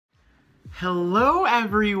Hello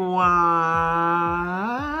everyone,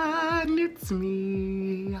 it's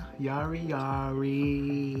me, Yari.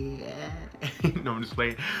 No, I'm just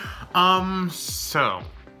playing. So,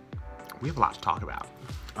 we have a lot to talk about.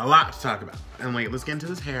 And wait, let's get into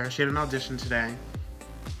this hair. She had an audition today.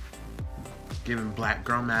 Giving black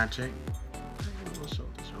girl magic.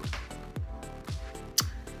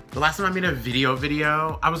 The last time I made a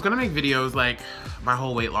video, I was gonna make videos like my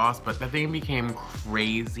whole weight loss, but the thing became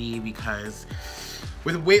crazy because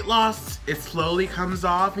with weight loss, it slowly comes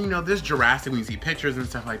off. You know, there's Jurassic when you see pictures and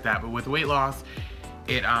stuff like that, but with weight loss,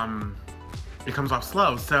 it comes off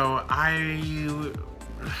slow. So I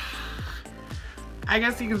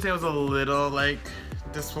guess you can say I was a little like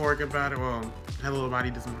dysphoric about it. Well, I had a little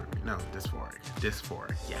body dysmorphia. No, dysphoric.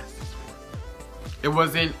 Dysphoric, yes, dysphoric. It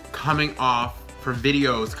wasn't coming off for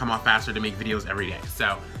videos, come off faster to make videos every day.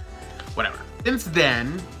 So, whatever. Since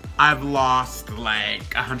then, I've lost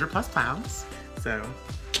like 100+ pounds. So,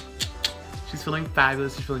 she's feeling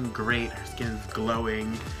fabulous, she's feeling great, her skin is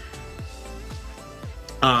glowing.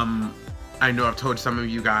 I know I've told some of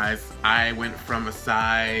you guys, I went from a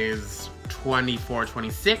size 24,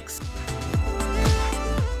 26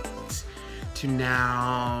 to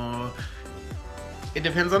now, it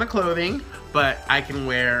depends on the clothing, but I can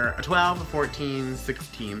wear a 12, a 14,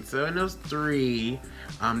 16. So in those three,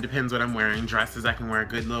 depends what I'm wearing. Dresses, I can wear a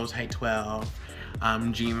good little tight 12.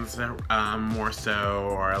 Jeans, more so,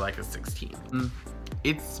 or like a 16.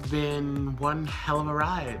 It's been one hell of a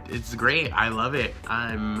ride. It's great, I love it.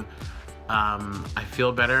 I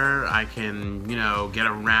feel better. I can, you know, get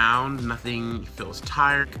around. Nothing feels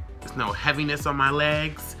tired. There's no heaviness on my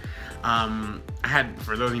legs. I had,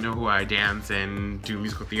 for those of you who know who I dance and do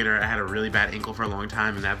musical theater, I had a really bad ankle for a long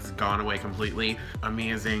time and that's gone away completely.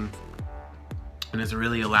 Amazing. And it's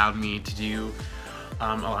really allowed me to do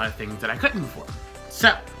a lot of things that I couldn't before.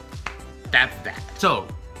 So, that's that. So,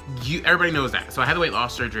 everybody knows that. So I had the weight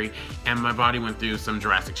loss surgery and my body went through some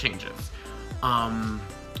drastic changes.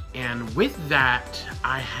 And with that,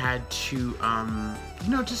 I had to, you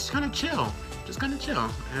know, just kind of chill.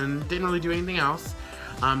 And didn't really do anything else.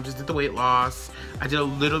 Just did the weight loss. I did a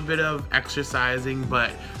little bit of exercising,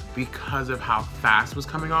 but because of how fast it was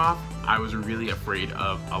coming off, I was really afraid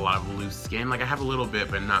of a lot of loose skin. Like I have a little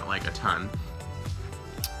bit, but not like a ton.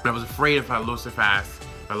 But I was afraid if I lost it fast,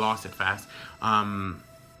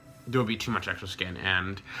 there would be too much extra skin,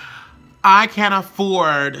 and I can't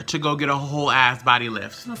afford to go get a whole ass body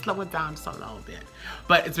lift. So slow it down just a little bit.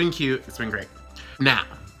 But it's been cute, it's been great. Now,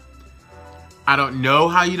 I don't know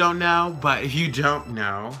how you don't know, but if you don't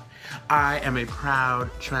know, I am a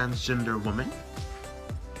proud transgender woman.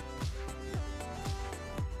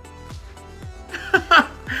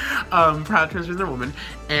 Proud transgender woman.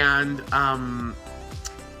 And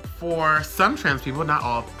for some trans people, not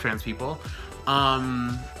all trans people,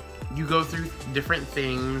 you go through different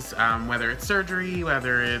things, whether it's surgery,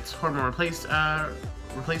 whether it's hormone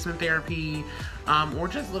replacement therapy, or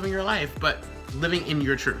just living your life, but living in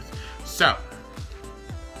your truth. So,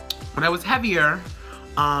 when I was heavier,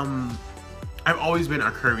 I've always been a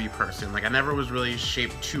curvy person. Like I never was really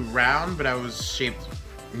shaped too round, but I was shaped,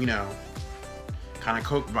 you know, kind of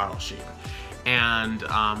Coke bottle shape. And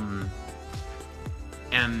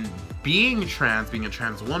being a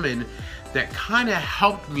trans woman, that kind of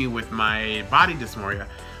helped me with my body dysphoria.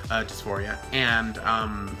 And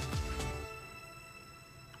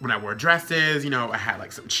when I wore dresses, you know, I had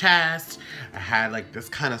like some chest, I had like this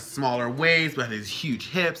kind of smaller waist, but I had these huge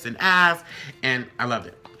hips and ass, and I loved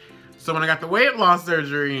it. So when I got the weight loss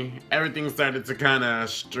surgery, everything started to kind of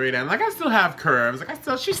straighten. Like I still have curves, like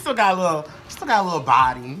she still got a little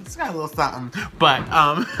body, still got a little something, but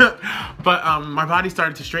my body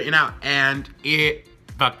started to straighten out, and it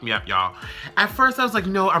fucked me up, y'all. At first I was like,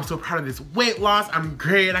 no, I'm so proud of this weight loss, I'm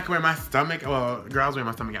great, I can wear my stomach, well, girls wear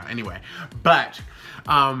my stomach out anyway, but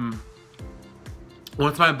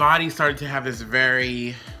once my body started to have this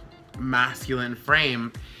very masculine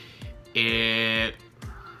frame,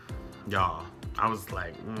 y'all, I was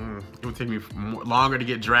like, it would take me longer to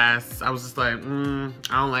get dressed. I was just like, I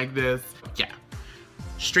don't like this. Yeah,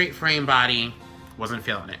 straight frame body, wasn't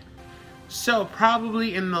feeling it. So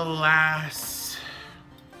probably in the last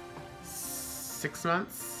 6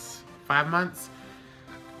 months, 5 months,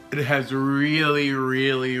 it has really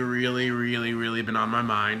been on my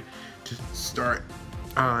mind to start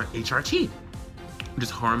HRT,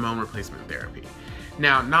 just hormone replacement therapy.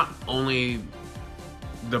 Now, not only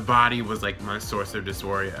the body was like my source of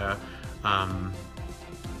dysphoria,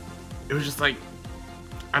 it was just like,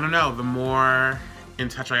 I don't know, the more in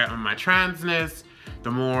touch I got with my transness,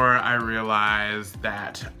 the more I realized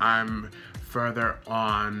that I'm further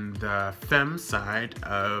on the femme side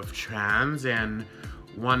of trans and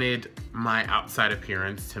wanted my outside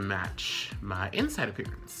appearance to match my inside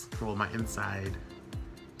appearance. Well, my inside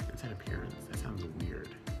appearance, that sounds weird.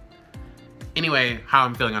 Anyway, how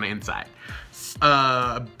I'm feeling on the inside.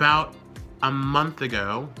 About a month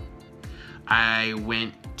ago,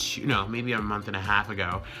 maybe a month and a half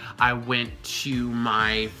ago, I went to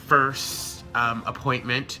my first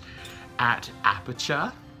appointment at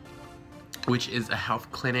Aperture, which is a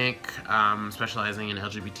health clinic specializing in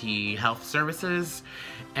LGBT health services,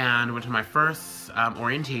 and went to my first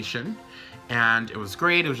orientation, and it was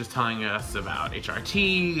great. It was just telling us about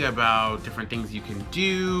HRT, about different things you can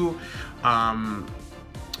do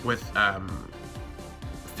with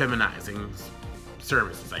feminizing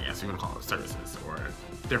services, I guess you want to call it services, or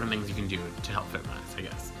different things you can do to help feminize, I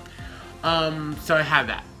guess. So I had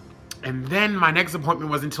that. And then my next appointment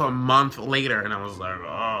was until a month later, and I was like,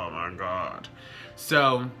 oh my God.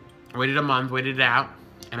 So I waited a month, waited it out,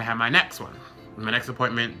 and I had my next one. My next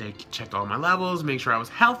appointment, they checked all my levels, make sure I was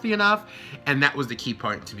healthy enough, and that was the key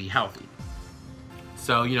point, to be healthy.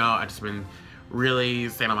 So, you know, I just been really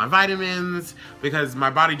staying on my vitamins because my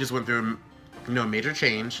body just went through a major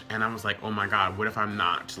change, and I was like, oh my God, what if I'm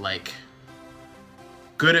not like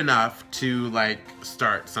good enough to like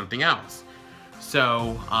start something else?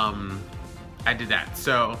 So I did that.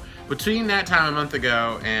 So between that time a month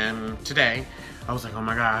ago and today, I was like, oh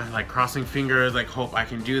my God, like crossing fingers, like hope I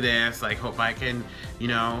can do this, like hope I can, you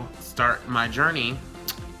know, start my journey.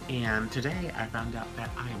 And today I found out that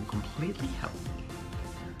I am completely healthy.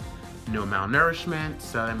 No malnourishment,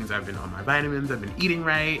 so that means I've been on my vitamins, I've been eating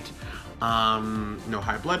right, no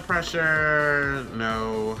high blood pressure,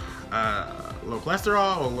 no low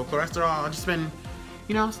cholesterol or low cholesterol. I've just been,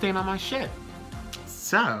 you know, staying on my shit.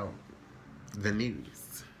 So, the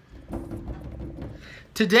news.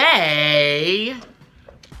 Today,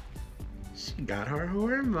 she got her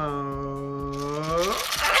hormones.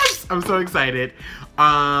 I'm so excited.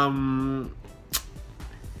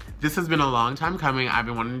 This has been a long time coming. I've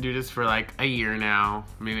been wanting to do this for like a year now,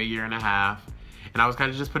 maybe a year and a half. And I was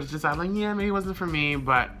kind of just put it to the side, like, yeah, maybe it wasn't for me,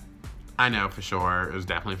 but I know for sure it was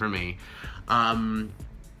definitely for me.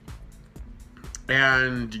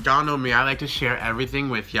 And y'all know me, I like to share everything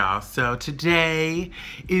with y'all. So today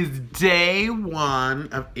is day 1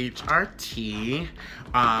 of HRT.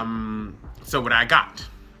 So what I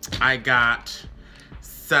got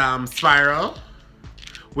some Spiral,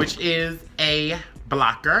 which is a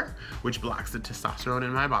blocker, which blocks the testosterone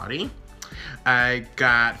in my body. I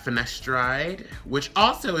got finasteride, which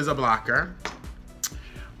also is a blocker.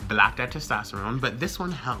 Block that testosterone, but this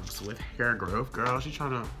one helps with hair growth. Girl, she's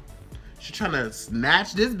trying to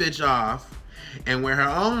snatch this bitch off and wear her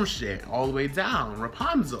own shit all the way down,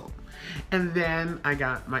 Rapunzel. And then I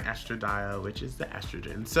got my estradiol, which is the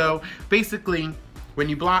estrogen. So basically, when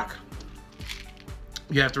you block,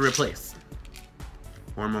 you have to replace.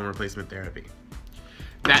 Hormone replacement therapy.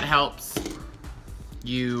 That helps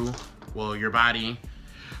you, well, your body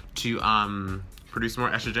to produce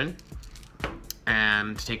more estrogen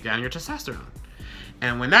and to take down your testosterone.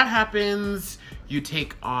 And when that happens, you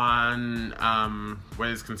take on what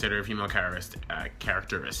is considered female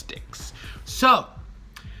characteristics. So,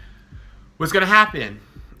 what's gonna happen?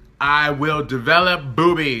 I will develop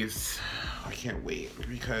boobies. I can't wait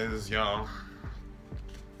because, y'all,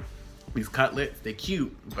 these cutlets, they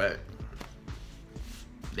cute, but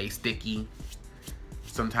they sticky.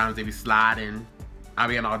 Sometimes they be sliding. I'll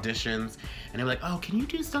be in auditions and they're like, oh, can you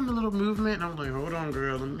do some little movement? And I'm like, hold on,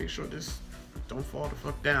 girl, let me make sure this don't fall the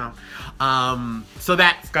fuck down. So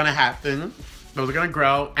that's gonna happen. Those are gonna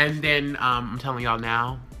grow. And then I'm telling y'all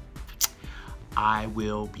now, I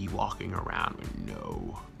will be walking around with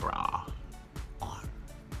no bra on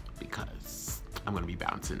because I'm gonna be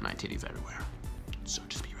bouncing my titties everywhere. So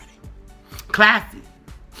just be ready. Classy.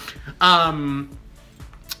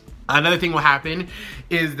 Another thing will happen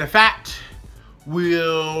is the fat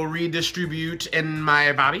will redistribute in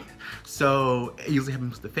my body. So it usually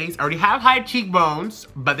happens with the face. I already have high cheekbones,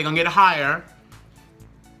 but they're gonna get higher.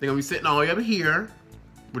 They're gonna be sitting all the way up here,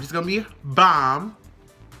 which is gonna be bomb.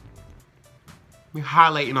 We're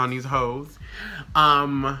highlighting on these hoes.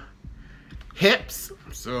 Hips.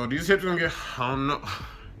 So these hips are gonna get, I don't know.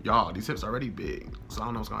 Y'all, these hips are already big, so I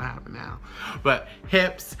don't know what's gonna happen now. But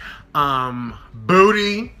hips,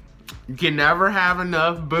 booty. You can never have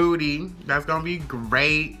enough booty. That's gonna be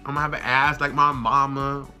great. I'm gonna have an ass like my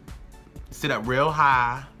mama. Sit up real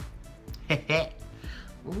high. Ooh,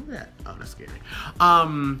 that, oh, that's scary.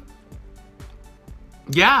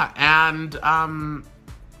 Yeah, and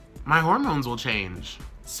my hormones will change.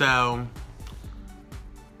 So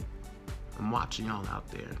I'm watching y'all out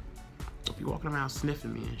there. If you're walking around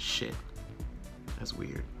sniffing me and shit, that's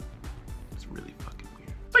weird. It's really fucking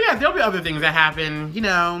weird. But yeah, there'll be other things that happen, you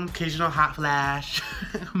know, occasional hot flash,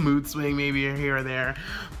 mood swing maybe here or there.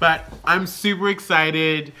 But I'm super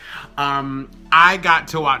excited. I got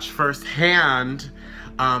to watch firsthand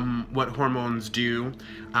what hormones do,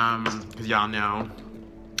 because y'all know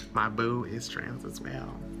my boo is trans as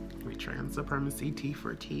well. We trans supremacy, T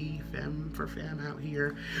for T, femme for femme out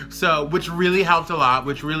here. So, which really helped a lot,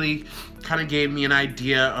 which really kind of gave me an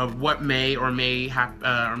idea of what may or may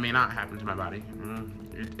not happen to my body.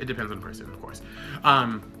 It depends on the person, of course.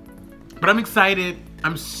 But I'm excited.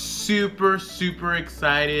 I'm super, super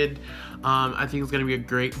excited. I think it's gonna be a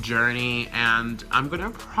great journey, and I'm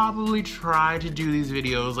gonna probably try to do these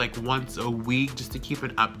videos like once a week just to keep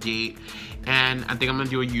an update. And I think I'm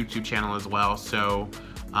gonna do a YouTube channel as well. So,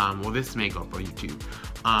 well, this may go up on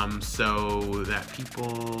YouTube, so that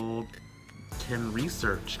people can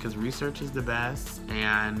research, because research is the best,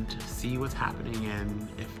 and see what's happening. And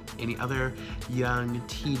if any other young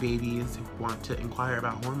tea babies want to inquire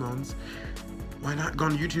about hormones, why not go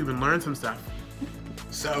on YouTube and learn some stuff?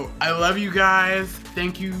 So I love you guys.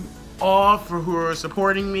 Thank you all for who are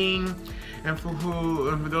supporting me, and for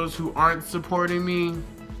those who aren't supporting me,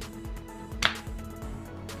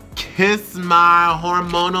 kiss my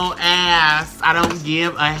hormonal ass. I don't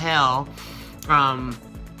give a hell.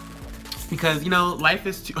 Because, you know, life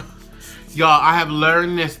is too... Y'all, I have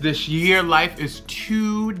learned this year. Life is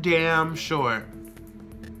too damn short.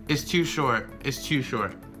 It's too short. It's too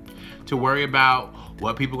short to worry about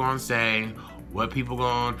what people gonna say, how people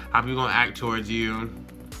gonna act towards you.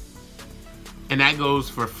 And that goes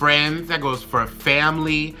for friends, that goes for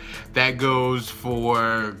family, that goes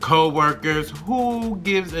for co-workers. Who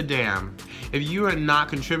gives a damn? If you are not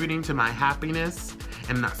contributing to my happiness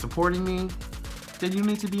and not supporting me, then you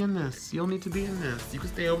need to be in this. You'll need to be in this. You can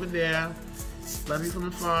stay over there. Love you from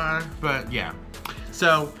afar. But yeah.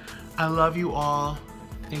 So, I love you all.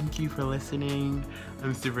 Thank you for listening.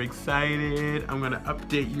 I'm super excited. I'm gonna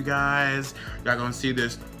update you guys. Y'all gonna see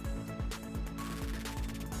this.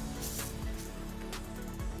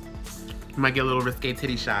 Might get a little risque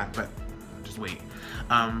titty shot, but just wait.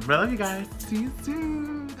 But I love you guys. See you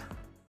soon.